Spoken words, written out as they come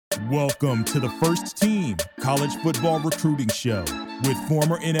Welcome to the First Team College Football Recruiting Show with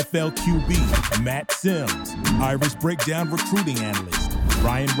former NFL QB Matt Sims, Irish Breakdown recruiting analyst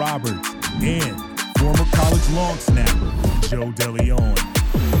Ryan Roberts, and former college long snapper Joe DeLeone.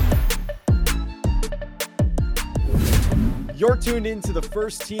 You're tuned into the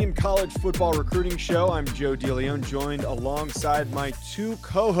First Team College Football Recruiting Show. I'm Joe DeLeone, joined alongside my two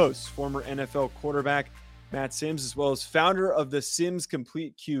co-hosts, former NFL quarterback Matt Sims, as well as founder of the Sims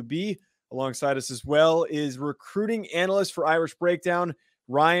Complete QB. Alongside us as well is recruiting analyst for Irish Breakdown,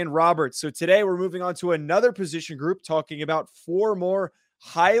 Ryan Roberts. So today we're moving on to another position group, talking about four more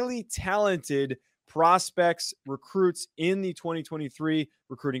highly talented prospects, recruits in the 2023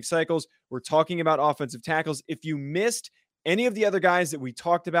 recruiting cycles. We're talking about offensive tackles. If you missed any of the other guys that we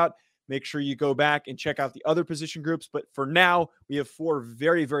talked about, make sure you go back and check out the other position groups. But for now, we have four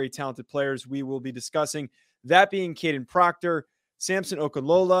very, very talented players we will be discussing. That being Kadyn Proctor, Samson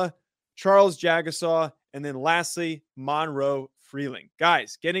Okonlola, Charles Jagusah, and then lastly, Monroe Freeling.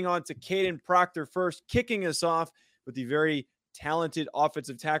 Guys, getting on to Kadyn Proctor first, kicking us off with the very talented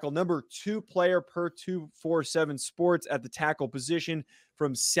offensive tackle, number 2 player per 247 Sports at the tackle position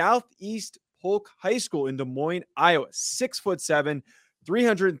from Southeast Polk High School in Des Moines, Iowa. 6'7",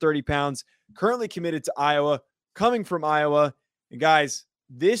 330 pounds, currently committed to Iowa, coming from Iowa. And guys,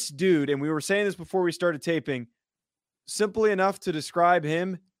 this dude, and we were saying this before we started taping, simply enough to describe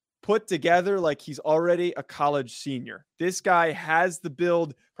him, put together like he's already a college senior. This guy has the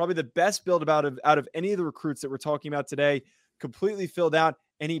build, probably the best build out of any of the recruits that we're talking about today, completely filled out,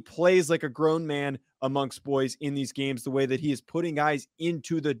 and he plays like a grown man amongst boys in these games, the way that he is putting guys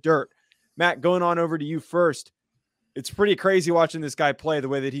into the dirt. Matt, going on over to you first. It's pretty crazy watching this guy play the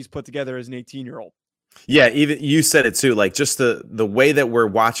way that he's put together as an 18-year-old. Yeah, even you said it too, like just the way that we're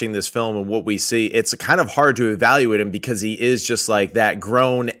watching this film and what we see, it's kind of hard to evaluate him because he is just like that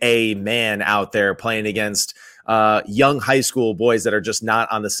grown A man out there playing against young high school boys that are just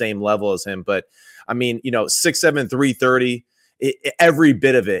not on the same level as him. But I mean, 6'7", 330, every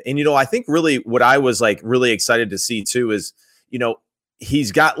bit of it. And, I think really what I was like really excited to see too is,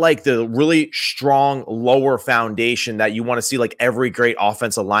 he's got like the really strong lower foundation that you want to see like every great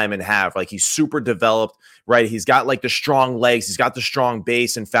offensive lineman have. Like he's super developed, right? He's got like the strong legs. He's got the strong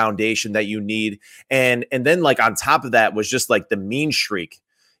base and foundation that you need. And then like on top of that was just like the mean streak.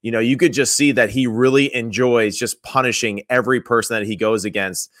 You could just see that he really enjoys just punishing every person that he goes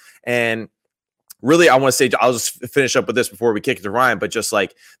against. And really, I want to say, I'll just finish up with this before we kick it to Ryan, but just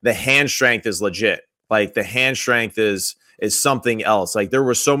like the hand strength is legit. Like the hand strength is something else. Like there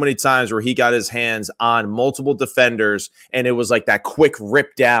were so many times where he got his hands on multiple defenders and it was like that quick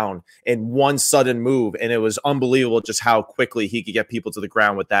rip down in one sudden move. And it was unbelievable just how quickly he could get people to the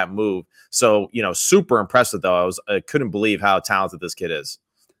ground with that move. So, super impressive though. I couldn't believe how talented this kid is.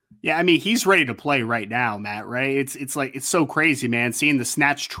 Yeah, I mean, he's ready to play right now, Matt, right? It's so crazy, man, seeing the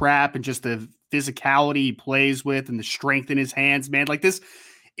snatch trap and just the physicality he plays with and the strength in his hands, man. Like this,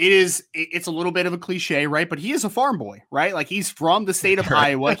 it's a little bit of a cliche, right? But he is a farm boy, right? Like he's from the state of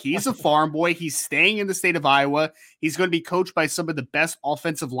Iowa. He's a farm boy. He's staying in the state of Iowa. He's going to be coached by some of the best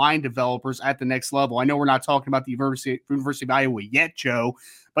offensive line developers at the next level. I know we're not talking about the University of Iowa yet, Joe,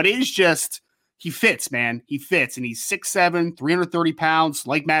 but it is just, he fits, man. He fits. And he's 6'7", 330 pounds.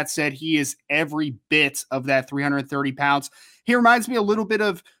 Like Matt said, he is every bit of that 330 pounds. He reminds me a little bit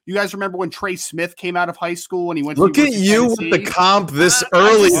of, you guys remember when Trey Smith came out of high school and he went to Look at you with the comp this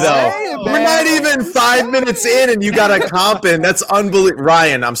early, though. We're not even 5 minutes in and you got a comp in. That's unbelievable.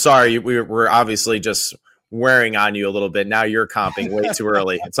 Ryan, I'm sorry. We're obviously just wearing on you a little bit. Now you're comping way too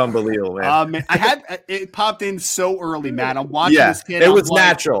early. It's unbelievable, man. It popped in so early, man. I'm watching this kid. It was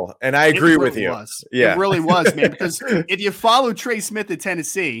natural, and I agree with you. Yeah, it really was, man. Because if you follow Trey Smith at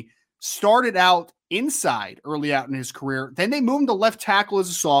Tennessee, started out inside early out in his career. Then they moved him to left tackle as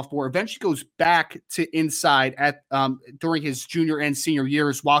a sophomore. Eventually goes back to inside at during his junior and senior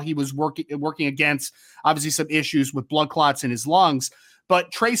years while he was working against obviously some issues with blood clots in his lungs.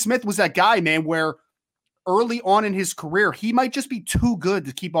 But Trey Smith was that guy, man, where early on in his career, he might just be too good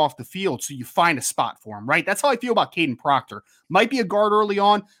to keep off the field. So you find a spot for him, right? That's how I feel about Kadyn Proctor. Might be a guard early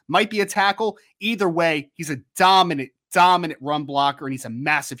on, might be a tackle. Either way, he's a dominant run blocker, and he's a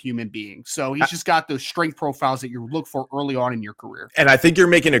massive human being. So he's just got those strength profiles that you look for early on in your career. And I think you're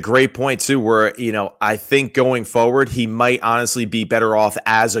making a great point too, where, I think going forward, he might honestly be better off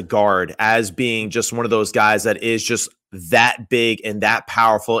as a guard, as being just one of those guys that is just that big and that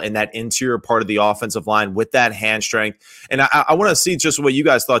powerful in that interior part of the offensive line with that hand strength. And I want to see just what you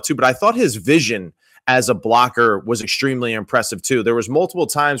guys thought too, but I thought his vision as a blocker was extremely impressive too. There was multiple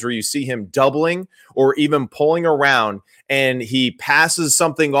times where you see him doubling or even pulling around, and he passes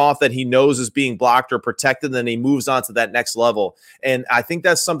something off that he knows is being blocked or protected, then he moves on to that next level. And I think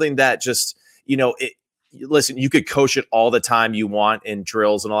that's something that just, listen, you could coach it all the time you want in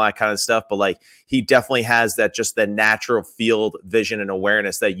drills and all that kind of stuff, but like he definitely has that, just the natural field vision and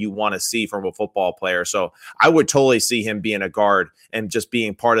awareness that you want to see from a football player. So I would totally see him being a guard and just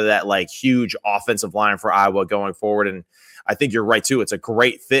being part of that like huge offensive line for Iowa going forward. And I think you're right too. It's a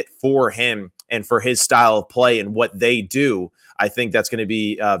great fit for him and for his style of play and what they do. I think that's going to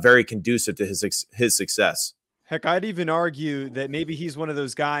be very conducive to his success. Heck, I'd even argue that maybe he's one of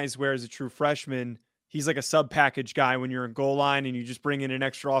those guys where as a true freshman, he's like a sub package guy when you're in goal line and you just bring in an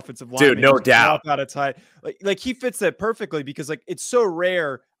extra offensive line. Dude, no doubt. Out of tight. Like he fits that perfectly because like it's so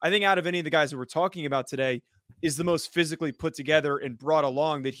rare. I think out of any of the guys that we're talking about today is the most physically put together and brought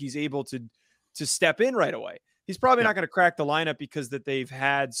along that he's able to step in right away. He's probably not going to crack the lineup because that they've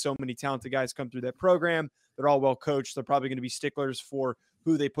had so many talented guys come through that program. They're all well coached. They're probably going to be sticklers for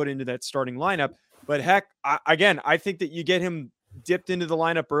who they put into that starting lineup. But heck, I think that you get him dipped into the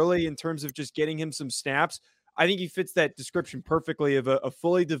lineup early in terms of just getting him some snaps. I think he fits that description perfectly of a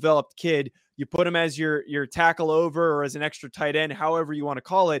fully developed kid. You put him as your tackle over or as an extra tight end, however you want to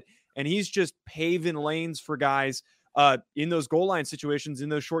call it. And he's just paving lanes for guys in those goal line situations, in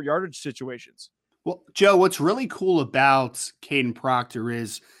those short yardage situations. Well, Joe, what's really cool about Kadyn Proctor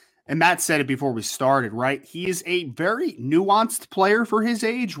is, and Matt said it before we started, right? He is a very nuanced player for his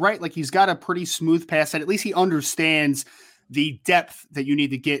age, right? Like he's got a pretty smooth pass that at least he understands the depth that you need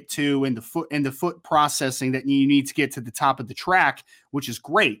to get to and the foot processing that you need to get to the top of the track, which is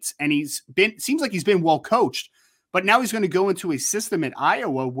great. And seems like he's been well coached, but now he's going to go into a system in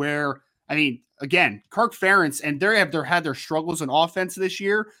Iowa where, I mean, again, Kirk Ferentz, and they have had their struggles on offense this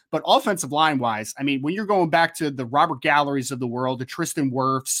year, but offensive line wise, I mean, when you're going back to the Robert Galleries of the world, the Tristan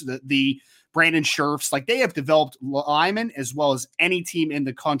Wirfs, the Brandon Scherfs, like they have developed linemen as well as any team in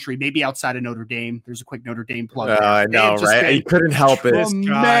the country, maybe outside of Notre Dame. There's a quick Notre Dame plug. I know, right? You couldn't help it.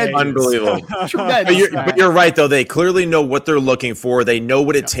 Unbelievable. But you're right, though. They clearly know what they're looking for. They know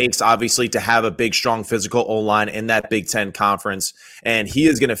what it takes, obviously, to have a big, strong physical O-line in that Big Ten conference. And he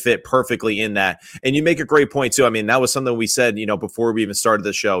is going to fit perfectly in that. And you make a great point, too. I mean, that was something we said, before we even started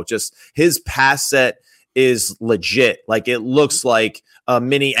the show. Just his pass set is legit. Like it looks like a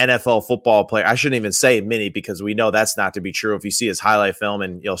mini NFL football player. I shouldn't even say mini because we know that's not to be true. If you see his highlight film,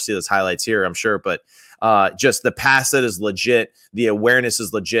 and you'll see his highlights here, I'm sure, but just the pass set is legit. The awareness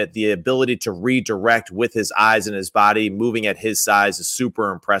is legit. The ability to redirect with his eyes and his body moving at his size is super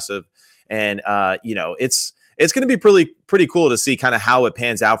impressive. And, it's going to be pretty cool to see kind of how it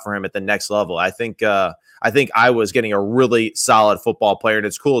pans out for him at the next level. I think Iowa's getting a really solid football player, and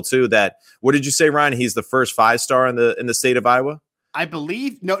it's cool too that, what did you say, Ryan? He's the first 5-star in the state of Iowa? I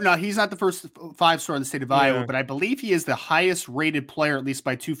believe no, he's not the first 5-star in the state of Iowa, but I believe he is the highest rated player, at least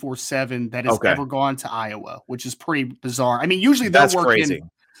by 247, that has ever gone to Iowa, which is pretty bizarre. I mean, usually they're working. Crazy.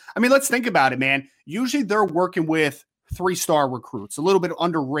 I mean, let's think about it, man. Usually they're working with 3-star recruits, a little bit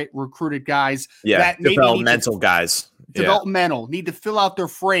recruited guys. Yeah, that developmental guys. Developmental, need to fill out their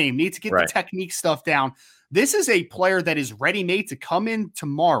frame, need to get the technique stuff down. This is a player that is ready-made to come in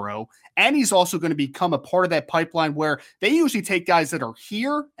tomorrow, and he's also going to become a part of that pipeline where they usually take guys that are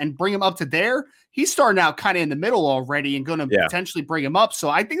here and bring them up to there. He's starting out kind of in the middle already and going to potentially bring him up. So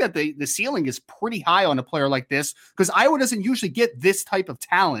I think that the ceiling is pretty high on a player like this because Iowa doesn't usually get this type of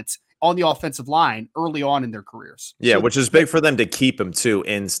talent on the offensive line early on in their careers. Yeah, which is big for them to keep him too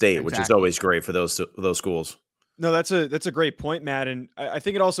in state, which is always great for those schools. No, that's a great point, Matt. And I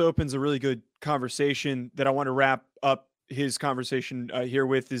think it also opens a really good conversation that I want to wrap up his conversation here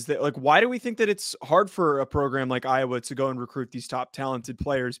with, is that, like, why do we think that it's hard for a program like Iowa to go and recruit these top talented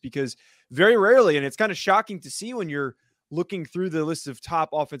players? Because very rarely, and it's kind of shocking to see when you're looking through the list of top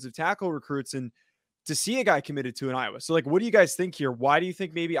offensive tackle recruits and to see a guy committed to an Iowa. So, like, what do you guys think here? Why do you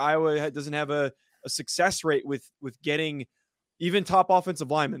think maybe Iowa doesn't have a success rate with getting even top offensive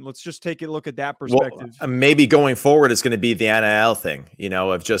linemen? Let's just take a look at that perspective. Well, maybe going forward, it's going to be the NIL thing,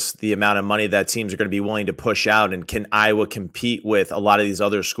 of just the amount of money that teams are going to be willing to push out. And can Iowa compete with a lot of these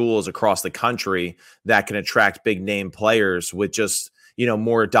other schools across the country that can attract big name players with just,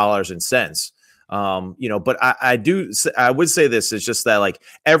 more dollars and cents? But I would say this is just that, like,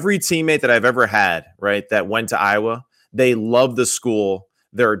 every teammate that I've ever had, right, that went to Iowa, they love the school.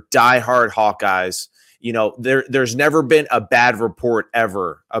 They're diehard Hawkeyes. There's never been a bad report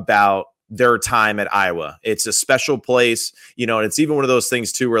ever about their time at Iowa. It's a special place, and it's even one of those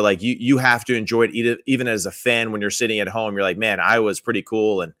things too, where like you have to enjoy it even as a fan. When you're sitting at home, you're like, man, Iowa's pretty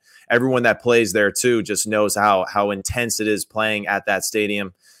cool. And everyone that plays there too just knows how intense it is playing at that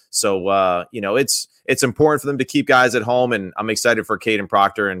stadium. So, it's important for them to keep guys at home, and I'm excited for Kadyn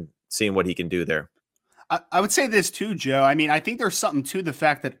Proctor and seeing what he can do there. I would say this too, Joe. I mean, I think there's something to the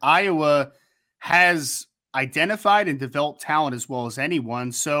fact that Iowa has identified and developed talent as well as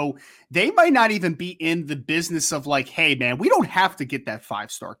anyone. So they might not even be in the business of like, hey, man, we don't have to get that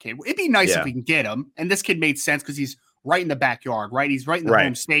 5-star kid. It'd be nice if we can get him. And this kid made sense because he's right in the backyard, right? He's right in the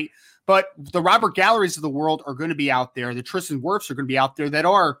home state. But the Robert Galleries of the world are going to be out there. The Tristan Wirfs are going to be out there that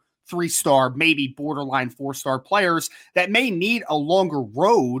are 3-star, maybe borderline 4-star players that may need a longer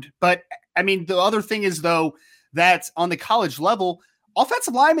road. But I mean, the other thing is, though, that on the college level,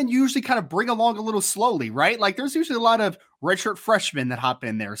 offensive linemen usually kind of bring along a little slowly, right? Like there's usually a lot of redshirt freshmen that hop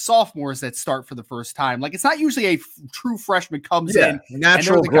in there, sophomores that start for the first time. Like it's not usually a true freshman comes in.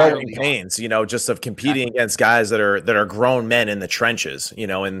 Natural growing pains, just of competing against guys that are grown men in the trenches,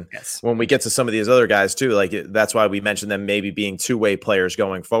 and when we get to some of these other guys too, like that's why we mentioned them maybe being two-way players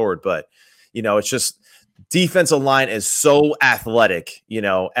going forward. But, it's just defensive line is so athletic,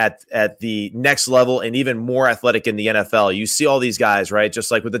 at the next level and even more athletic in the NFL. You see all these guys, right? Just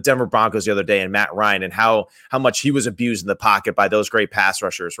like with the Denver Broncos the other day and Matt Ryan and how much he was abused in the pocket by those great pass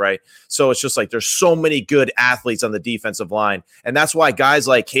rushers, right? So it's just like there's so many good athletes on the defensive line. And that's why guys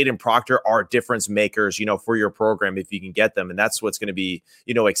like Kadyn Proctor are difference makers, for your program if you can get them. And that's what's going to be,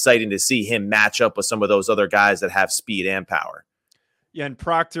 exciting to see him match up with some of those other guys that have speed and power. Yeah, and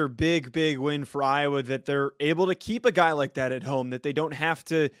Proctor, big win for Iowa that they're able to keep a guy like that at home, that they don't have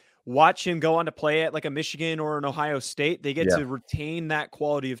to watch him go on to play at like a Michigan or an Ohio State. They get to retain that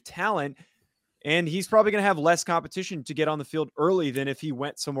quality of talent, and he's probably going to have less competition to get on the field early than if he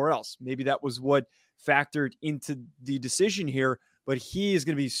went somewhere else. Maybe that was what factored into the decision here, but he is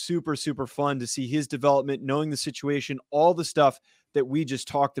going to be super, super fun to see his development, knowing the situation, all the stuff that we just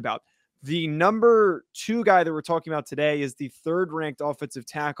talked about. The number 2 guy that we're talking about today is the 3rd-ranked offensive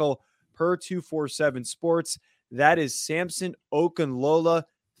tackle per 247 Sports. That is Samson Okonlola,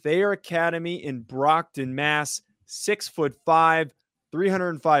 Thayer Academy in Brockton, Mass. 6'5",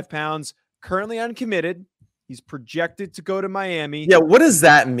 305 pounds, currently uncommitted. He's projected to go to Miami. Yeah, what does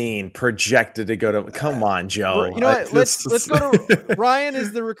that mean? Projected to go to? Come on, Joe. You know what? Let's go to Ryan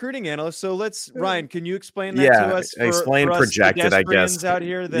is the recruiting analyst. So Ryan, can you explain that to us? Explain for projected, I guess. Out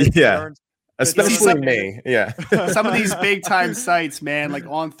here that especially me. Yeah. Some of these big time sites, man, like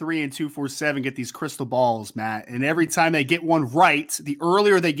On3 and 247 get these crystal balls, Matt. And every time they get one right, the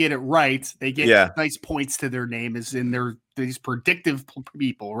earlier they get it right, they get nice points to their name is in these predictive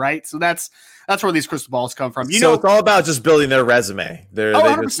people, right? So that's where these crystal balls come from. So it's all about just building their resume.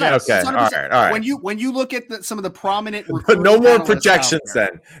 100%. Okay. 100%. All right. When you look at some of the prominent, but no more projections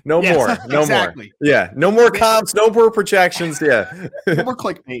then. No more. Yeah. No more comps. No more projections. Yeah. No more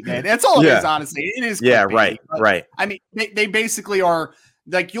clickbait, man. That's all it is. Honestly, it is. Yeah. Right. I mean, they basically are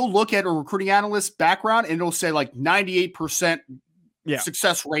like, you'll look at a recruiting analyst background and it'll say like 98%.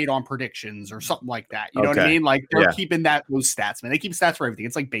 Success rate on predictions or something like that. You know what I mean? Like they're keeping those stats, man. They keep stats for everything.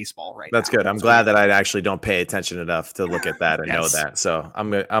 It's like baseball, right? That's good. I'm glad that I actually don't pay attention enough to look at that and know that. So I'm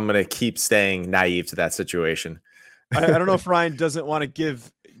gonna keep staying naive to that situation. I don't know if Ryan doesn't want to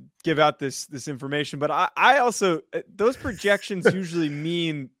give out this information, but I also, those projections usually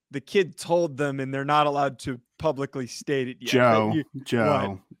mean the kid told them and they're not allowed to publicly state it yet.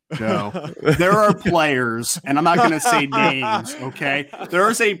 Joe. There are players, and I'm not going to say names, okay?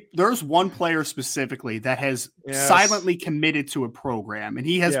 There's one player specifically that has silently committed to a program, and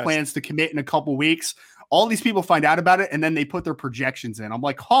he has plans to commit in a couple weeks. All these people find out about it, and then they put their projections in. I'm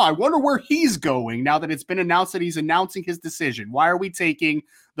like, I wonder where he's going now that it's been announced that he's announcing his decision. Why are we taking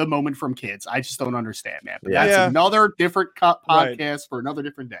the moment from kids? I just don't understand, man. But that's another different podcast for another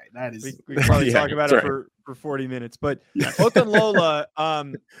different day. That is, we probably talk about it for 40 minutes. But Okonlola,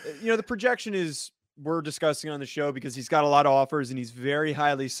 the projection is we're discussing on the show because he's got a lot of offers and he's very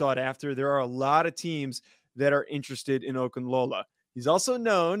highly sought after. There are a lot of teams that are interested in Okonlola. He's also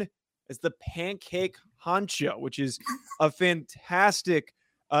known as the Pancake Honcho, which is a fantastic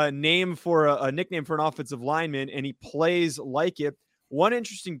name for a nickname for an offensive lineman, and he plays like it. One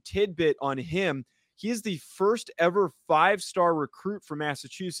interesting tidbit on him, he is the first ever 5-star recruit from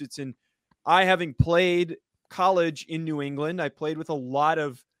Massachusetts, and I, having played college in New England, I played with a lot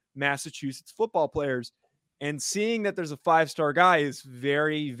of Massachusetts football players, and seeing that there's a 5-star guy is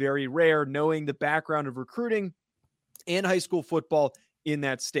very, very rare, knowing the background of recruiting and high school football in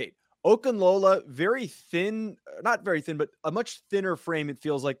that state. Okonlola, very thin, not very thin, but a much thinner frame, it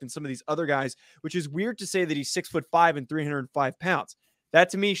feels like, than some of these other guys, which is weird to say that he's 6'5" and 305 pounds. That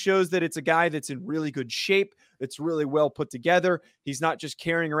to me shows that it's a guy that's in really good shape, that's really well put together. He's not just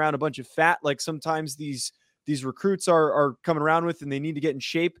carrying around a bunch of fat like sometimes these recruits are coming around with, and they need to get in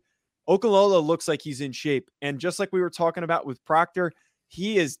shape. Okonlola looks like he's in shape. And just like we were talking about with Proctor,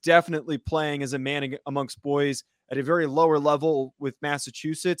 he is definitely playing as a man amongst boys at a very lower level with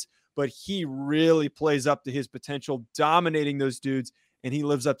Massachusetts, but he really plays up to his potential, dominating those dudes, and he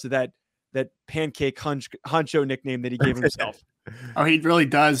lives up to that pancake honcho nickname that he gave himself. Oh, he really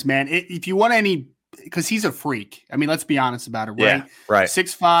does, man. If you want any, because he's a freak. I mean, let's be honest about it, right? Yeah, right.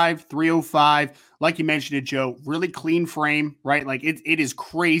 6'5", 305. Like you mentioned it, Joe, really clean frame, right? Like it is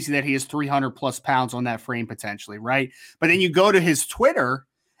crazy that he has 300 plus pounds on that frame potentially, right? But then you go to his Twitter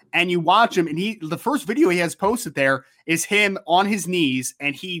and you watch him, and the first video he has posted there is him on his knees,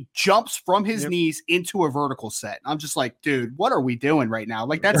 and he jumps from his knees into a vertical set. I'm just like, dude, what are we doing right now?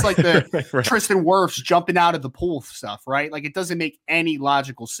 Like, that's like the right. Tristan Wirfs jumping out of the pool stuff, right? Like, it doesn't make any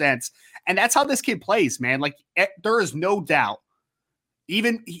logical sense. And that's how this kid plays, man. Like, there is no doubt.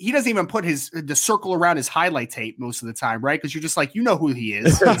 Even he doesn't even put the circle around his highlight tape most of the time, right? Because you're just like, you know who he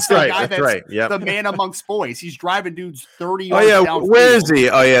is. That's right. That's right. Yep. The man amongst boys. He's driving dudes 30 yards downfield. Where is he?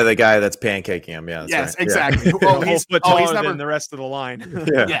 Oh yeah, the guy that's pancaking him. Yeah. Yes, right. exactly. Yeah. He's taller than the rest of the line.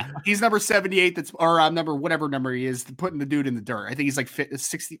 Yeah. He's number 78. Number whatever number he is, putting the dude in the dirt. I think he's like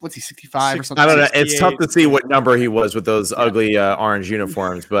 60. What's he? 65 or something. I don't know. It's tough to see what number he was with those ugly orange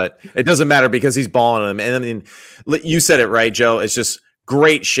uniforms, but it doesn't matter because he's balling them. And I mean, you said it right, Joe. It's just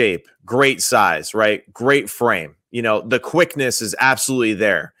great shape, great size, right? Great frame. The quickness is absolutely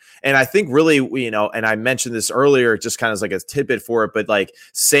there. And I think really, and I mentioned this earlier, just kind of as like a tidbit for it, but like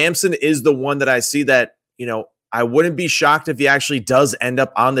Samson is the one that I see that, I wouldn't be shocked if he actually does end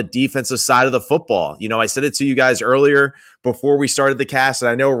up on the defensive side of the football. I said it to you guys earlier before we started the cast. And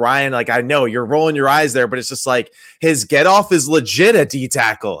I know Ryan, I know you're rolling your eyes there, but it's just like his get off is legit at D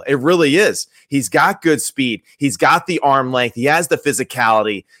tackle. It really is. He's got good speed. He's got the arm length. He has the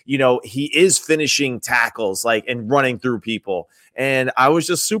physicality. He is finishing tackles and running through people. And I was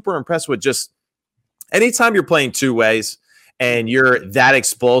just super impressed with just anytime you're playing two ways, and you're that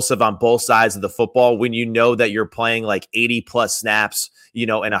explosive on both sides of the football when you know that you're playing like 80 plus snaps, in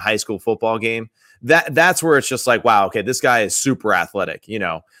a high school football game, that's where it's just like, wow, okay, this guy is super athletic,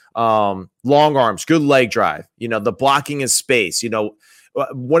 long arms, good leg drive, the blocking in space,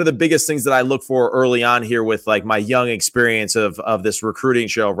 one of the biggest things that I look for early on here with like my young experience of this recruiting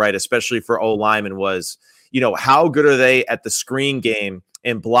show, right, especially for O linemen was, how good are they at the screen game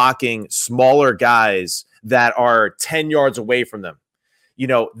and blocking smaller guys that are 10 yards away from them.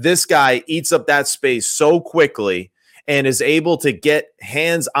 This guy eats up that space so quickly and is able to get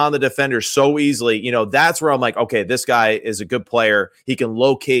hands on the defender so easily. That's where I'm like, okay, this guy is a good player. He can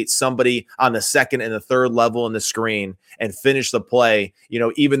locate somebody on the second and the third level in the screen and finish the play.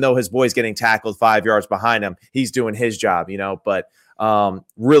 Even though his boy's getting tackled 5 yards behind him, he's doing his job, but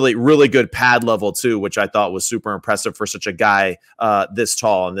really, really good pad level too, which I thought was super impressive for such a guy this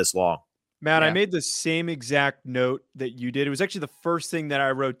tall and this long. Matt, I made the same exact note that you did. It was actually the first thing that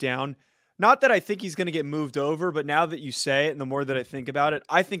I wrote down. Not that I think he's going to get moved over, but now that you say it and the more that I think about it,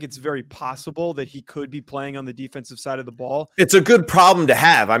 I think it's very possible that he could be playing on the defensive side of the ball. It's a good problem to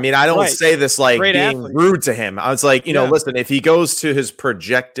have. I mean, I don't say this like great being athlete. Rude to him. I was like, listen, if he goes to his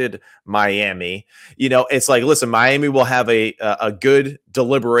projected Miami, it's like, listen, Miami will have a good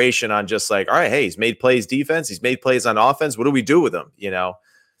deliberation on just like, all right, hey, he's made plays defense. He's made plays on offense. What do we do with him? Yeah.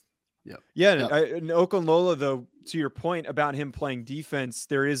 And Okonlola, though, to your point about him playing defense,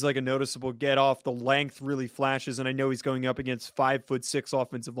 there is like a noticeable get off. The length really flashes, and I know he's going up against 5'6"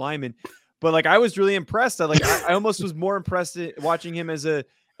 offensive linemen, but like I was really impressed. I almost was more impressed watching him as a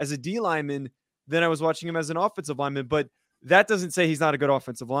D lineman than I was watching him as an offensive lineman. But that doesn't say he's not a good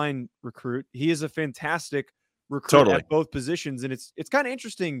offensive line recruit. He is a fantastic recruit at both positions, and it's kind of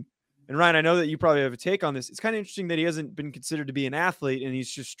interesting. And Ryan, I know that you probably have a take on this. It's kind of interesting that he hasn't been considered to be an athlete and he's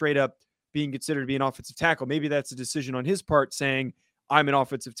just straight up being considered to be an offensive tackle. Maybe that's a decision on his part saying, I'm an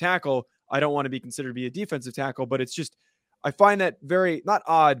offensive tackle. I don't want to be considered to be a defensive tackle, but it's just, I find that very, not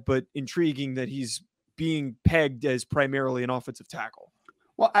odd, but intriguing that he's being pegged as primarily an offensive tackle.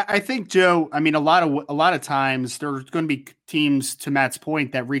 Well, I think, Joe, I mean, a lot of times there's going to be teams, to Matt's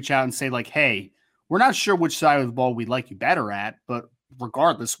point, that reach out and say like, hey, we're not sure which side of the ball we'd like you better at, but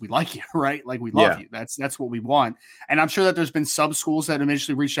regardless, we like you, right? Like we love you. That's what we want. And I'm sure that there's been some schools that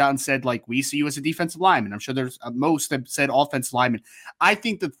initially reached out and said, like, we see you as a defensive lineman. I'm sure there's most have said offensive lineman. I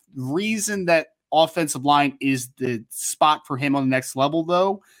think the reason that offensive line is the spot for him on the next level,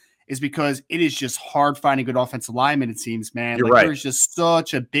 though, is because it is just hard finding good offensive linemen, it seems, man. You're like right. There's just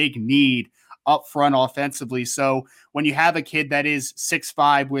such a big need up front offensively. So when you have a kid that is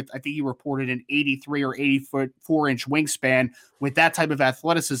 6'5" with, I think he reported an 83 or 84-inch wingspan with that type of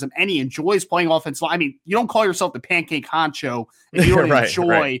athleticism, and he enjoys playing offensive line. I mean, you don't call yourself the pancake honcho if you don't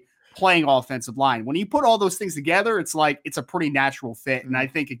enjoy playing offensive line. When you put all those things together, it's like it's a pretty natural fit. And I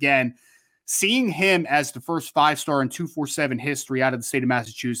think, again, seeing him as the first 5-star in 247 history out of the state of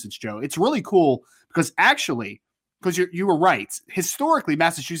Massachusetts, Joe, it's really cool because you were right. Historically,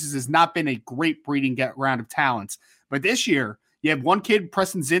 Massachusetts has not been a great breeding ground of talents. But this year, you have one kid,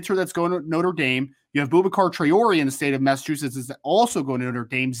 Preston Zinter, that's going to Notre Dame. You have Boubacar Traore in the state of Massachusetts is also going to Notre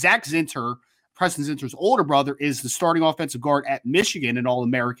Dame. Zach Zinter, Preston Zinter's older brother, is the starting offensive guard at Michigan, an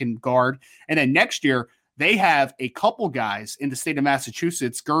All-American guard. And then next year, they have a couple guys in the state of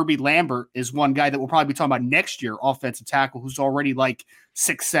Massachusetts. Gerby Lambert is one guy that we'll probably be talking about next year, offensive tackle, who's already like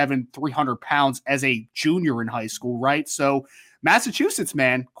 6'7", 300 pounds as a junior in high school, right? So Massachusetts,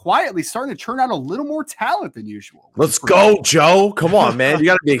 man, quietly starting to turn out a little more talent than usual. Let's go, Joe. Come on, man. You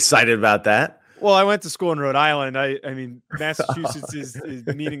got to be excited about that. Well, I went to school in Rhode Island. I mean, Massachusetts is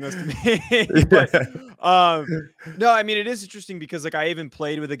meaningless to me. But, no, I mean, it is interesting because, like, I even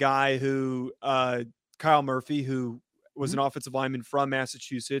played with a guy who Kyle Murphy, who was an offensive lineman from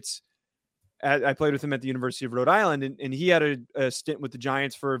Massachusetts. I played with him at the University of Rhode Island, and he had a stint with the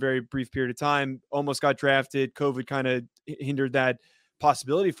Giants for a very brief period of time, almost got drafted. COVID kind of hindered that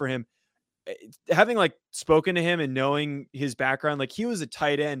possibility for him. Having like spoken to him and knowing his background, like he was a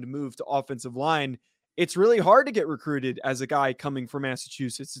tight end, moved to offensive line. It's really hard to get recruited as a guy coming from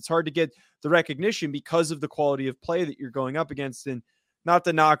Massachusetts. It's hard to get the recognition because of the quality of play that you're going up against. And not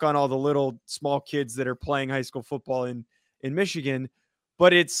to knock on all the little small kids that are playing high school football in Michigan,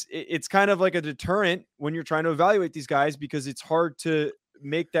 but it's kind of like a deterrent when you're trying to evaluate these guys because it's hard to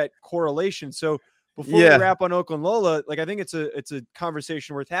make that correlation. So before we wrap on Okonlola, like I think it's a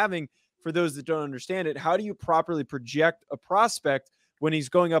conversation worth having for those that don't understand it. How do you properly project a prospect when he's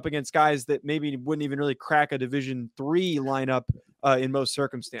going up against guys that maybe wouldn't even really crack a Division III lineup in most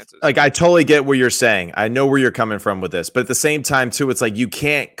circumstances? Like, I totally get what you're saying. I know where you're coming from with this, but at the same time too, it's like you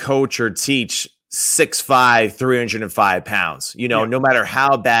can't coach or teach 6'5", 305 pounds, no matter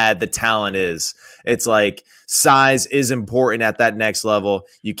how bad the talent is. It's like size is important at that next level.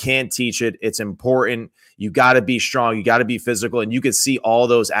 You can't teach it. It's important. You got to be strong. You got to be physical. And you can see all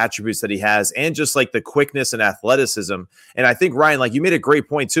those attributes that he has and just like the quickness and athleticism. And I think, Ryan, like you made a great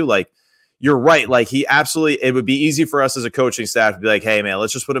point too. Like, you're right. Like it would be easy for us as a coaching staff to be like, hey man,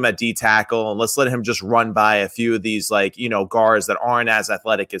 let's just put him at D tackle and let's let him just run by a few of these guards that aren't as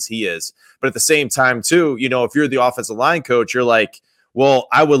athletic as he is. But at the same time too, if you're the offensive line coach, you're like, well,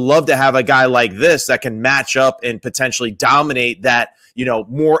 I would love to have a guy like this that can match up and potentially dominate that,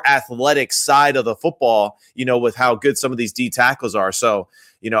 more athletic side of the football, with how good some of these D tackles are. So,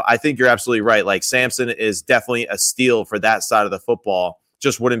 I think you're absolutely right. Like Samson is definitely a steal for that side of the football.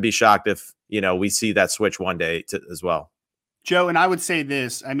 Just wouldn't be shocked if, we see that switch one day as well. Joe, and I would say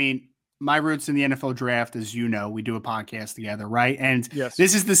this, I mean, my roots in the NFL draft, as you know, we do a podcast together, right? And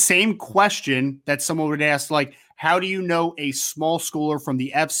This is the same question that someone would ask, like, how do you know a small schooler from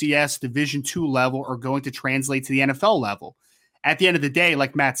the FCS Division II level are going to translate to the NFL level? At the end of the day,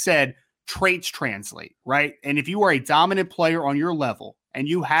 like Matt said, traits translate, right? And if you are a dominant player on your level and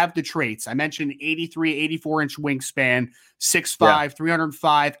you have the traits, I mentioned 83, 84-inch wingspan, 6'5",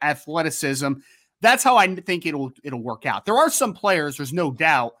 305 athleticism, that's how I think it'll work out. There are some players, there's no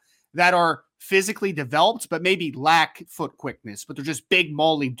doubt, that are physically developed, but maybe lack foot quickness, but they're just big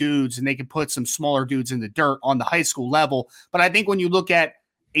mauling dudes and they can put some smaller dudes in the dirt on the high school level. But I think when you look at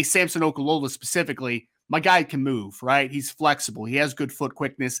a Samson Okonlola specifically, my guy can move, right? He's flexible. He has good foot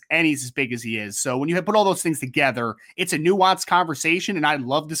quickness and he's as big as he is. So when you put all those things together, it's a nuanced conversation. And I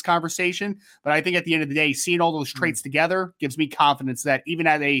love this conversation, but I think at the end of the day, seeing all those traits together gives me confidence that even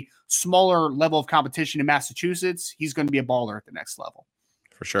at a smaller level of competition in Massachusetts, he's going to be a baller at the next level.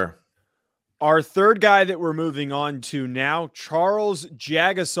 For sure. Our third guy that we're moving on to now, Charles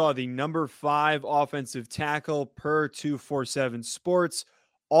Jagusah, the number 5 offensive tackle per 247 Sports,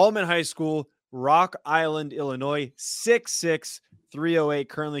 Allman High School, Rock Island, Illinois, 6'6", 308,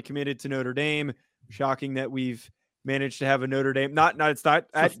 currently committed to Notre Dame. Shocking that we've managed to have a Notre Dame. It's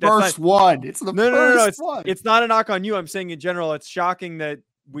the first one. It's the first one. It's not a knock on you. I'm saying in general, it's shocking that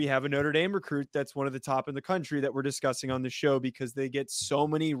we have a Notre Dame recruit that's one of the top in the country that we're discussing on the show because they get so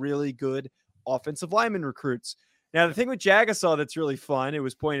many really good offensive lineman recruits. Now, the thing with Jagusah that's really fun, it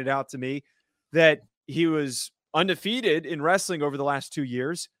was pointed out to me that he was undefeated in wrestling over the last 2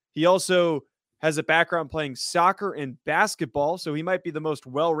 years. He also has a background playing soccer and basketball, so he might be the most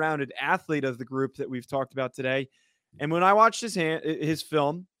well-rounded athlete of the group that we've talked about today. And when I watched his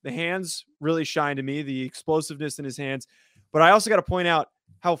film, the hands really shine to me, the explosiveness in his hands. But I also got to point out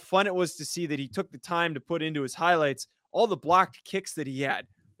how fun it was to see that he took the time to put into his highlights all the blocked kicks that he had.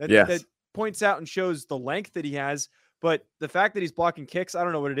 That points out and shows the length that he has. But the fact that he's blocking kicks, I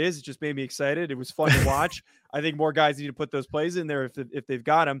don't know what it is. It just made me excited. It was fun to watch. I think more guys need to put those plays in there if they've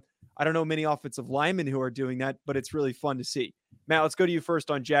got them. I don't know many offensive linemen who are doing that, but it's really fun to see. Matt, let's go to you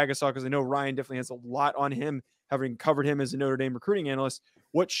first on Jagusah, because I know Ryan definitely has a lot on him, having covered him as a Notre Dame recruiting analyst.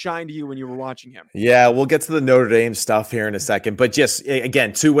 What shined to you when you were watching him? Yeah, we'll get to the Notre Dame stuff here in a second, but just,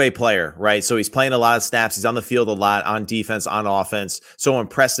 again, two-way player, right? So he's playing a lot of snaps. He's on the field a lot, on defense, on offense. So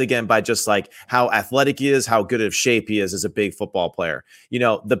impressed again by just like how athletic he is, how good of shape he is as a big football player. You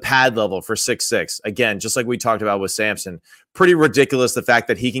know, the pad level for 6'6", again, just like we talked about with Samson, pretty ridiculous, the fact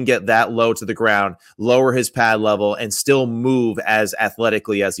that he can get that low to the ground, lower his pad level, and still move as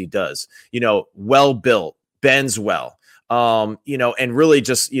athletically as he does. You know, well built, bends well. You know, and really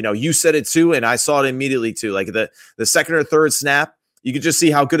just, you know, you said it too, and I saw it immediately too. Like the second or third snap, you could just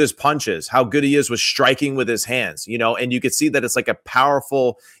see how good his punch is, how good he is with striking with his hands, you know, and you could see that it's like a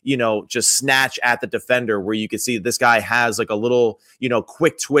powerful, you know, just snatch at the defender, where you could see this guy has like a little, you know,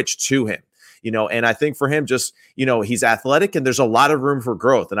 quick twitch to him. You know, and I think for him, just, you know, he's athletic and there's a lot of room for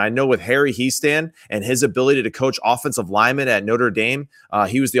growth. And I know with Harry Heastan and his ability to coach offensive linemen at Notre Dame,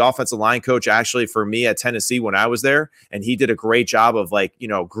 he was the offensive line coach actually for me at Tennessee when I was there. And he did a great job of, like, you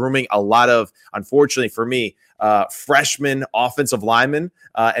know, grooming a lot of, unfortunately for me, freshman offensive linemen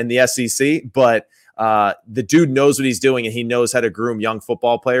in the SEC. But the dude knows what he's doing, and he knows how to groom young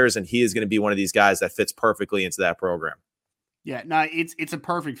football players. And he is going to be one of these guys that fits perfectly into that program. Yeah, no, it's a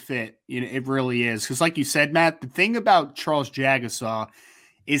perfect fit. You know, it really is. Because like you said, Matt, the thing about Charles Jagusah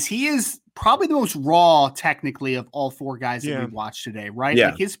is he is probably the most raw technically of all four guys that we watched today, right? Yeah.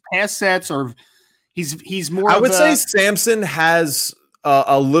 Like his pass sets are, he's more I would say Samson has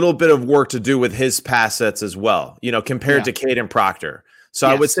a little bit of work to do with his pass sets as well, you know, compared to Kadyn Proctor. So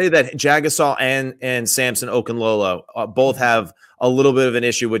I would say that Jagusah and Samson Okonlola both have a little bit of an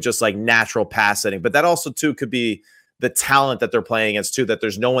issue with just like natural pass setting. But that also too could be the talent that they're playing against too, that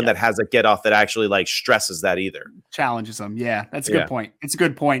there's no one that has a get off that actually like stresses that either. Challenges them. Yeah, that's a good point. It's a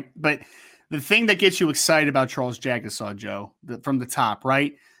good point. But the thing that gets you excited about Charles Jagusah, Joe, from the top,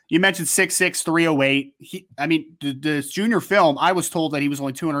 right? You mentioned 6'6", 308. The junior film, I was told that he was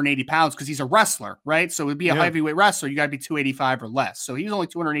only 280 pounds because he's a wrestler, right? So it'd be a heavyweight wrestler. You got to be 285 or less. So he was only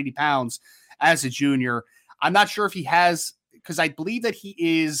 280 pounds as a junior. I'm not sure if he has, because I believe that he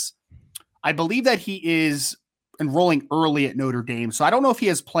is enrolling early at Notre Dame. So I don't know if he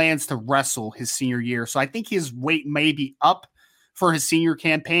has plans to wrestle his senior year. So I think his weight may be up for his senior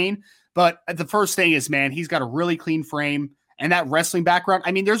campaign. But the first thing is, man, he's got a really clean frame and that wrestling background.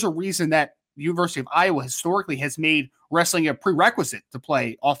 I mean, there's a reason that the University of Iowa historically has made wrestling a prerequisite to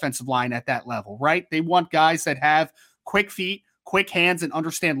play offensive line at that level, right? They want guys that have quick feet, quick hands, and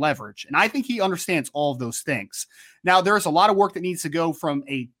understand leverage. And I think he understands all of those things. Now, there's a lot of work that needs to go from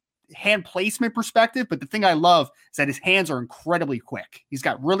a hand placement perspective, but the thing I love is that his hands are incredibly quick. He's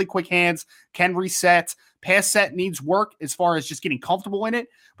got really quick hands, can reset. Pass set needs work as far as just getting comfortable in it,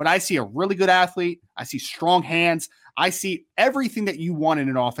 but I see a really good athlete. I see strong hands. I see everything that you want in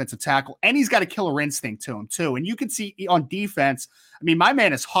an offensive tackle, and he's got a killer instinct to him too. And you can see on defense, I mean, my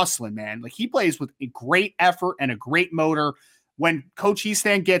man is hustling, man. Like, he plays with a great effort and a great motor. When Coach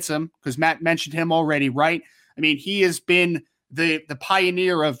Heastan gets him, because Matt mentioned him already, right? I mean, he has been the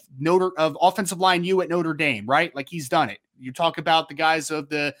pioneer of offensive line U at Notre Dame, right? Like, he's done it. You talk about the guys of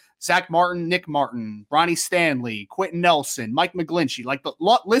the Zach Martin, Nick Martin, Ronnie Stanley, Quentin Nelson, Mike McGlinchey. Like, the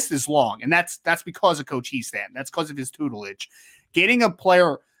list is long, and that's because of Coach Heastan. That's because of his tutelage. Getting a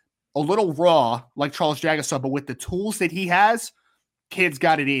player a little raw like Charles Jagusah, but with the tools that he has, kid's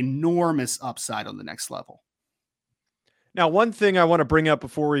got an enormous upside on the next level. Now, one thing I want to bring up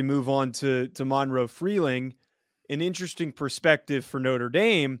before we move on to Monroe Freeling, an interesting perspective for Notre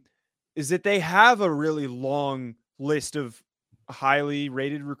Dame is that they have a really long list of highly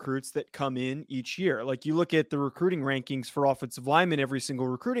rated recruits that come in each year. Like, you look at the recruiting rankings for offensive linemen every single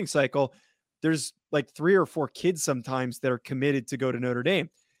recruiting cycle, there's like 3 or 4 kids sometimes that are committed to go to Notre Dame.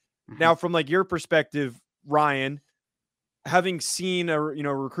 Mm-hmm. Now, from like your perspective, Ryan, having seen a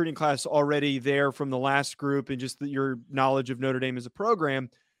recruiting class already there from the last group and just your knowledge of Notre Dame as a program,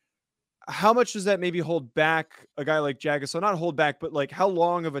 how much does that maybe hold back a guy like Jagusah? Not hold back, but like, how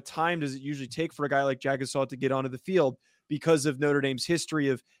long of a time does it usually take for a guy like Jagusah to get onto the field because of Notre Dame's history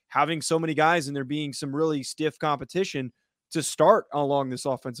of having so many guys and there being some really stiff competition to start along this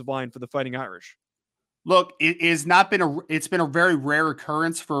offensive line for the Fighting Irish? Look, it's been a very rare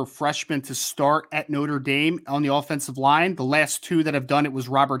occurrence for freshmen to start at Notre Dame on the offensive line. The last two that have done it was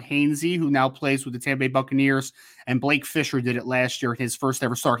Robert Hainsey, who now plays with the Tampa Bay Buccaneers, and Blake Fisher did it last year in his first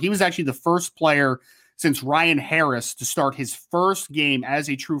ever start. He was actually the first player since Ryan Harris to start his first game as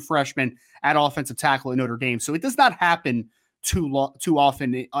a true freshman at offensive tackle at Notre Dame. So it does not happen too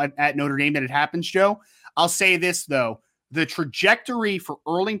often at Notre Dame that it happens, Joe. I'll say this, though. The trajectory for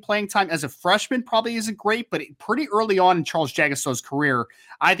early playing time as a freshman probably isn't great, but pretty early on in Charles Jagusah's career,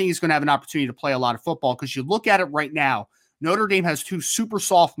 I think he's going to have an opportunity to play a lot of football because you look at it right now, Notre Dame has two super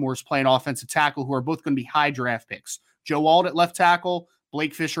sophomores playing offensive tackle who are both going to be high draft picks. Joe Alt at left tackle,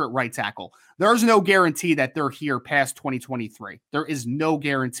 Blake Fisher at right tackle. There's no guarantee that they're here past 2023. There is no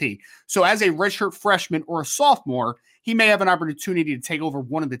guarantee. So as a redshirt freshman or a sophomore, he may have an opportunity to take over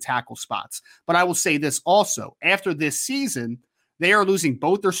one of the tackle spots. But I will say this also, after this season, they are losing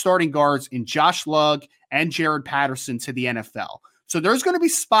both their starting guards in Josh Lugg and Jared Patterson to the NFL. So there's going to be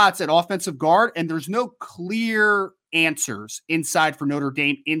spots at offensive guard, and there's no clear answers inside for Notre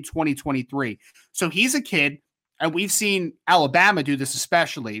Dame in 2023. So he's a kid, and we've seen Alabama do this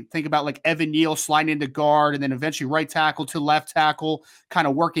especially. Think about like Evan Neal sliding into guard and then eventually right tackle to left tackle, kind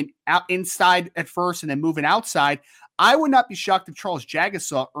of working out inside at first and then moving outside. I would not be shocked if Charles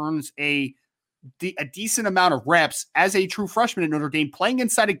Jagusah earns a decent amount of reps as a true freshman at Notre Dame, playing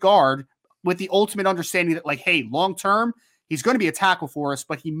inside a guard with the ultimate understanding that, like, hey, long-term, he's going to be a tackle for us,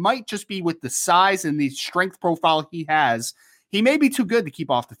 but he might just be with the size and the strength profile he has. He may be too good to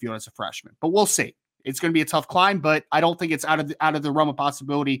keep off the field as a freshman, but we'll see. It's going to be a tough climb, but I don't think it's out of the realm of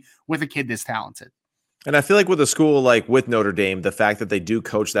possibility with a kid this talented. And I feel like with a school like with Notre Dame, the fact that they do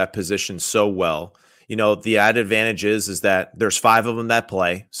coach that position so well, you know, the added advantage is that there's 5 of them that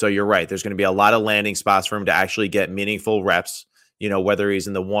play. So you're right. There's going to be a lot of landing spots for him to actually get meaningful reps, you know, whether he's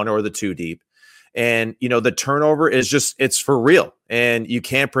in the 1 or the 2 deep. And, you know, the turnover is just, it's for real. And you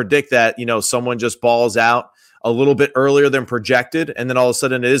can't predict that, you know, someone just balls out a little bit earlier than projected. And then all of a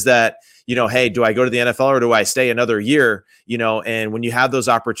sudden it is that, you know, hey, do I go to the NFL or do I stay another year? You know, and when you have those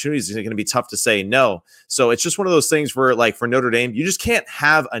opportunities, it's going to be tough to say no. So it's just one of those things where, like, for Notre Dame, you just can't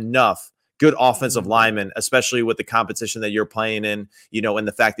have enough good offensive linemen, especially with the competition that you're playing in, you know, and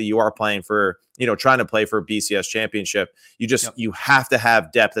the fact that you are playing for, you know, trying to play for a BCS championship. You just, you have to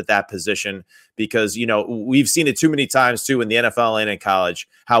have depth at that position because, you know, we've seen it too many times too in the NFL and in college,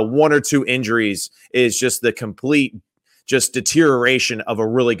 how 1 or 2 injuries is just the complete just deterioration of a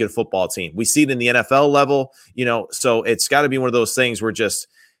really good football team. We see it in the NFL level, you know, so it's got to be one of those things where just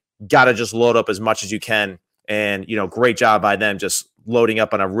got to just load up as much as you can. And, you know, great job by them just loading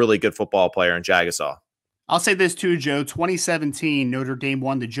up on a really good football player in Jagusah. I'll say this too, Joe. 2017, Notre Dame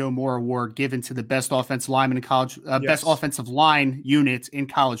won the Joe Moore Award given to the best offensive lineman in college, best offensive line unit in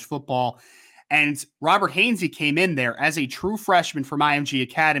college football. And Robert Hainsey came in there as a true freshman from IMG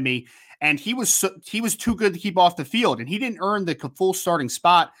Academy, and he was too good to keep off the field, and he didn't earn the full starting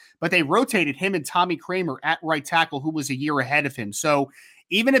spot, but they rotated him and Tommy Kramer at right tackle, who was a year ahead of him. So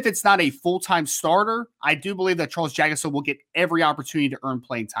even if it's not a full-time starter, I do believe that Charles Jagusah will get every opportunity to earn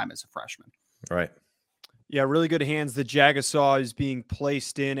playing time as a freshman. Right. Yeah, really good hands that Jagusah is being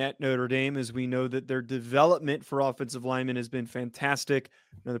placed in at Notre Dame, as we know that their development for offensive linemen has been fantastic.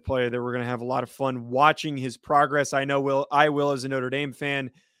 Another player that we're going to have a lot of fun watching his progress. I know I will as a Notre Dame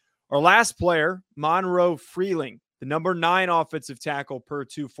fan. Our last player, Monroe Freeling, the number 9 offensive tackle per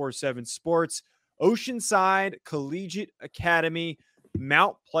 247 Sports, Oceanside Collegiate Academy,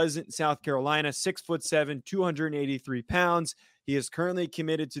 Mount Pleasant, South Carolina, 6'7", 283 pounds. He is currently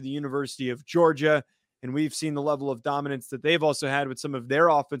committed to the University of Georgia, and we've seen the level of dominance that they've also had with some of their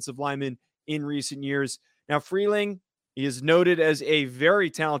offensive linemen in recent years. Now, Freeling, he is noted as a very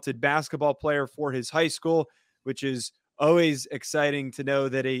talented basketball player for his high school, which is always exciting to know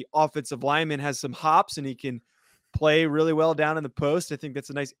that a offensive lineman has some hops and he can play really well down in the post. I think that's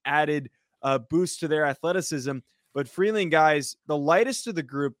a nice added boost to their athleticism. But Freeling, guys, the lightest of the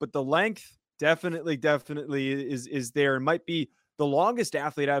group, but the length definitely is there and might be the longest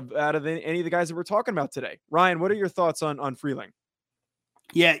athlete out of any of the guys that we're talking about today. Ryan, what are your thoughts on Freeling?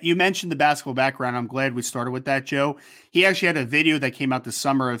 Yeah, you mentioned the basketball background. I'm glad we started with that, Joe. He actually had a video that came out this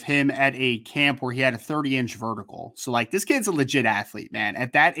summer of him at a camp where he had a 30-inch vertical. So, like, this kid's a legit athlete, man.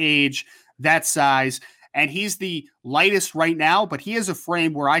 At that age, that size, and he's the lightest right now, but he has a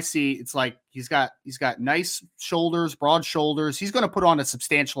frame where I see it's like he's got nice shoulders, broad shoulders. He's going to put on a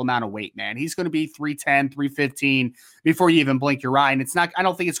substantial amount of weight, man. He's going to be 310, 315 before you even blink your eye. And I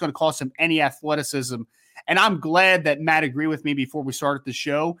don't think it's going to cost him any athleticism And I'm glad that Matt agreed with me before we started the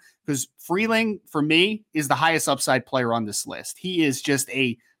show, because Freeling, for me, is the highest upside player on this list. He is just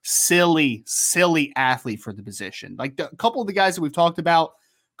a silly athlete for the position. Like a couple of the guys that we've talked about,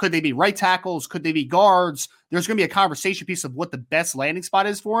 could they be right tackles? Could they be guards? There's going to be a conversation piece of what the best landing spot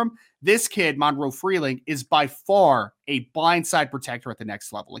is for him. This kid, Monroe Freeling, is by far a blindside protector at the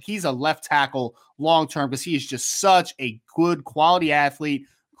next level. Like he's a left tackle long-term because he is just such a good quality athlete,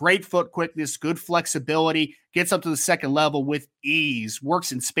 great foot quickness, good flexibility, gets up to the second level with ease,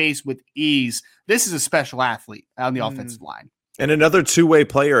 works in space with ease. This is a special athlete on the offensive line. And another two-way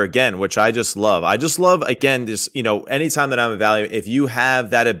player again, which I just love. I just love, again, just, anytime that I'm evaluating, if you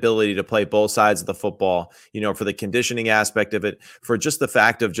have that ability to play both sides of the football, for the conditioning aspect of it, for just the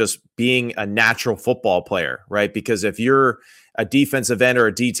fact of just being a natural football player, right? Because if you're a defensive end or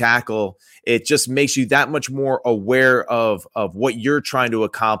a D tackle, it just makes you that much more aware of what you're trying to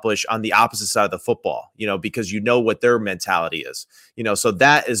accomplish on the opposite side of the football, because what their mentality is, so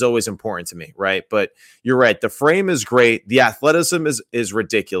that is always important to me. Right. But you're right. The frame is great. The athleticism is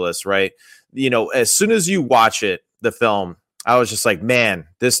ridiculous. Right. As soon as you watch the film, I was just like, man,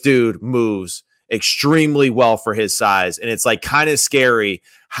 this dude moves extremely well for his size. And it's like kind of scary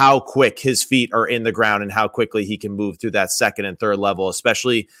how quick his feet are in the ground and how quickly he can move through that second and third level,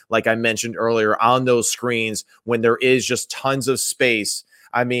 especially like I mentioned earlier on those screens when there is just tons of space.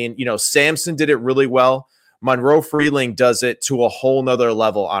 I mean, Samson did it really well. Monroe Freeling does it to a whole nother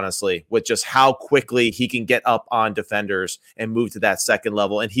level, honestly, with just how quickly he can get up on defenders and move to that second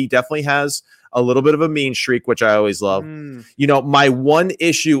level. And he definitely has a little bit of a mean streak, which I always love. My one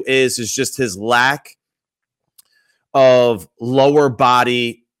issue is just his lack of lower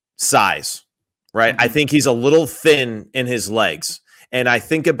body size, right? I think he's a little thin in his legs. And I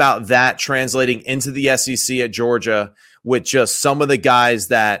think about that translating into the SEC at Georgia with just some of the guys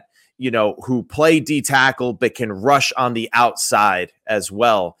that, who play D tackle, but can rush on the outside as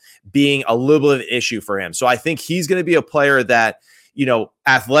well, being a little bit of an issue for him. So I think he's going to be a player that,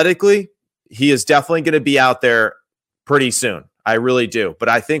 athletically, he is definitely going to be out there pretty soon. I really do. But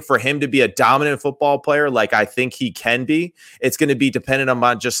I think for him to be a dominant football player, like I think he can be, it's going to be dependent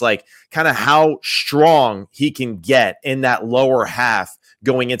on just like kind of how strong he can get in that lower half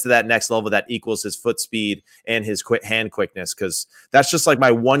going into that next level that equals his foot speed and his hand quickness. Cause that's just like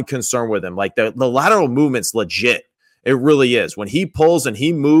my one concern with him. Like the lateral movement's legit. It really is. When he pulls and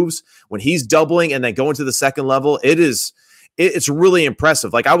he moves, when he's doubling and then going to the second level, it's really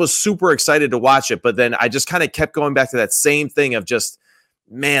impressive. Like I was super excited to watch it, but then I just kind of kept going back to that same thing of just,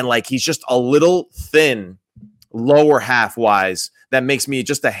 man, like he's just a little thin lower half wise. That makes me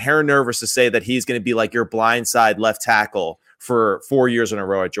just a hair nervous to say that he's going to be like your blindside left tackle for 4 years in a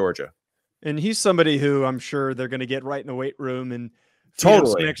row at Georgia. And he's somebody who I'm sure they're going to get right in the weight room and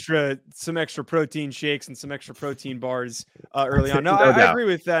totally some extra protein shakes and some extra protein bars early on. No, I agree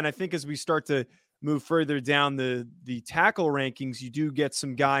with that. And I think as we start to move further down the tackle rankings, you do get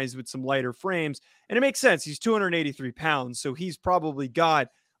some guys with some lighter frames, and it makes sense. He's 283 pounds, so he's probably got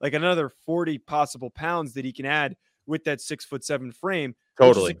like another 40 possible pounds that he can add with that 6'7" frame.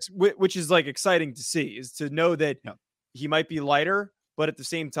 Totally, which is like exciting to see, is to know that he might be lighter, but at the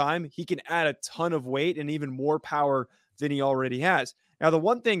same time, he can add a ton of weight and even more power than he already has. Now,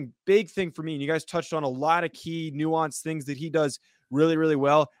 the big thing for me, and you guys touched on a lot of key nuanced things that he does really, really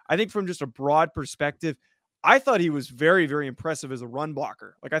well. I think from just a broad perspective, I thought he was very, very impressive as a run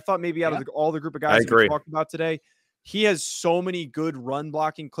blocker. Like I thought maybe out of all the group of guys we talked about today, he has so many good run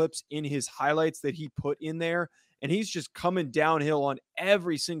blocking clips in his highlights that he put in there. And he's just coming downhill on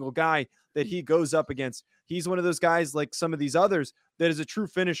every single guy that he goes up against. He's one of those guys like some of these others that is a true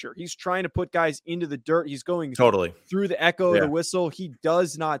finisher. He's trying to put guys into the dirt. He's going through the echo, the whistle. He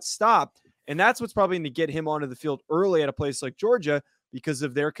does not stop. And that's what's probably going to get him onto the field early at a place like Georgia because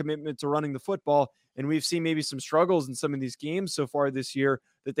of their commitment to running the football. And we've seen maybe some struggles in some of these games so far this year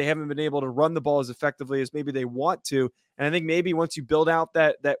that they haven't been able to run the ball as effectively as maybe they want to. And I think maybe once you build out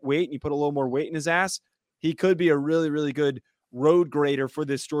that weight and you put a little more weight in his ass, he could be a really, really good road grader for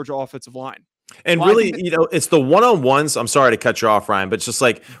this Georgia offensive line. And really, it's the one-on-ones. I'm sorry to cut you off, Ryan, but just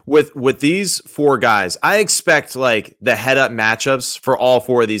like with these four guys, I expect like the head-up matchups for all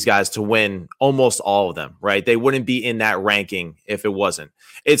four of these guys to win almost all of them, right? They wouldn't be in that ranking if it wasn't.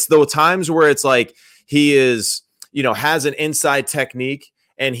 It's the times where it's like he is, has an inside technique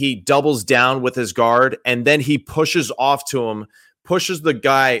and he doubles down with his guard and then he pushes off to him pushes the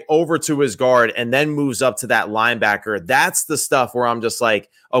guy over to his guard, and then moves up to that linebacker. That's the stuff where I'm just like,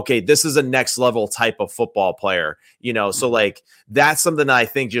 okay, this is a next level type of football player, so like that's something that I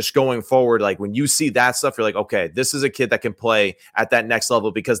think just going forward, like when you see that stuff, you're like, okay, this is a kid that can play at that next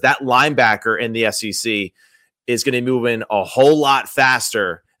level, because that linebacker in the SEC is going to move in a whole lot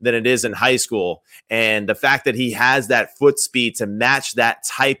faster than it is in high school. And the fact that he has that foot speed to match that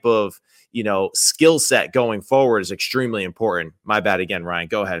type of, skill set going forward is extremely important. My bad again, Ryan.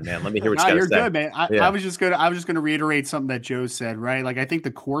 Go ahead, man. Let me hear what you got to say. You're good, man. I was just gonna reiterate something that Joe said, right? Like, I think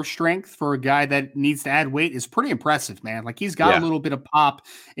the core strength for a guy that needs to add weight is pretty impressive, man. Like, he's got a little bit of pop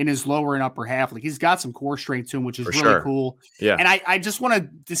in his lower and upper half. Like, he's got some core strength to him, which is really cool. Yeah. And I just want to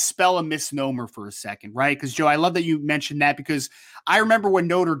dispel a misnomer for a second, right? Because Joe, I love that you mentioned that, because I remember when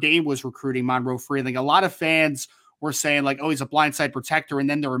Notre Dame was recruiting Monroe Freeling, a lot of fans were saying like, oh, he's a blindside protector. And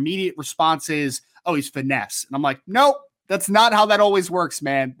then their immediate response is, oh, he's finesse. And I'm like, nope, that's not how that always works,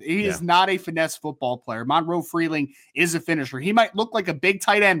 man. He is not a finesse football player. Monroe Freeling is a finisher. He might look like a big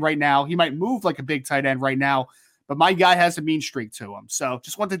tight end right now. He might move like a big tight end right now, but my guy has a mean streak to him. So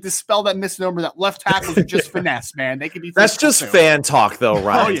just want to dispel that misnomer that left tackles are just finesse, man. They can be. That's just fan talk though,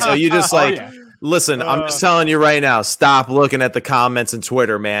 Ryan. So you just listen, I'm just telling you right now, stop looking at the comments and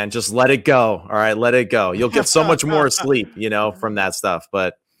Twitter, man. Just let it go. All right, let it go. You'll get so much more sleep, from that stuff.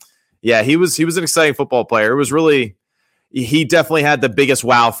 But yeah, he was an exciting football player. It was really, he definitely had the biggest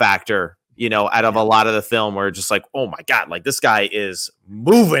wow factor, out of a lot of the film, where just like, oh my God, like this guy is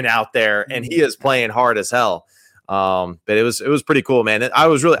moving out there and he is playing hard as hell. But it was pretty cool, man.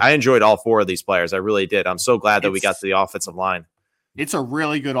 I enjoyed all four of these players. I really did. I'm so glad that we got to the offensive line. It's a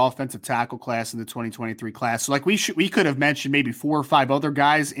really good offensive tackle class in the 2023 class. So like we could have mentioned maybe 4 or 5 other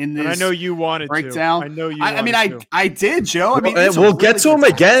guys in this. And I know you wanted breakdown. To. I know you. I did, Joe. I mean, we'll get to him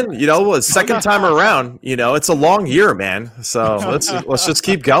again. Second time around. It's a long year, man. So let's just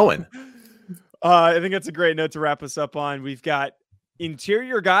keep going. I think that's a great note to wrap us up on. We've got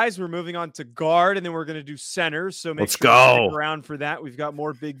interior guys. We're moving on to guard, and then we're going to do centers. So let's go. Stick around for that. We've got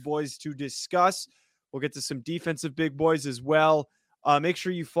more big boys to discuss. We'll get to some defensive big boys as well. Make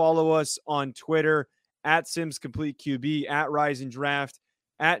sure you follow us on Twitter at SimsCompleteQB, at Rise and Draft,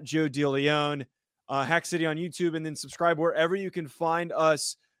 at Joe DeLeone, Hack City on YouTube, and then subscribe wherever you can find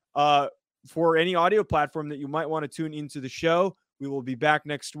us for any audio platform that you might want to tune into the show. We will be back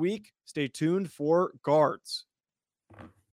next week. Stay tuned for Guards.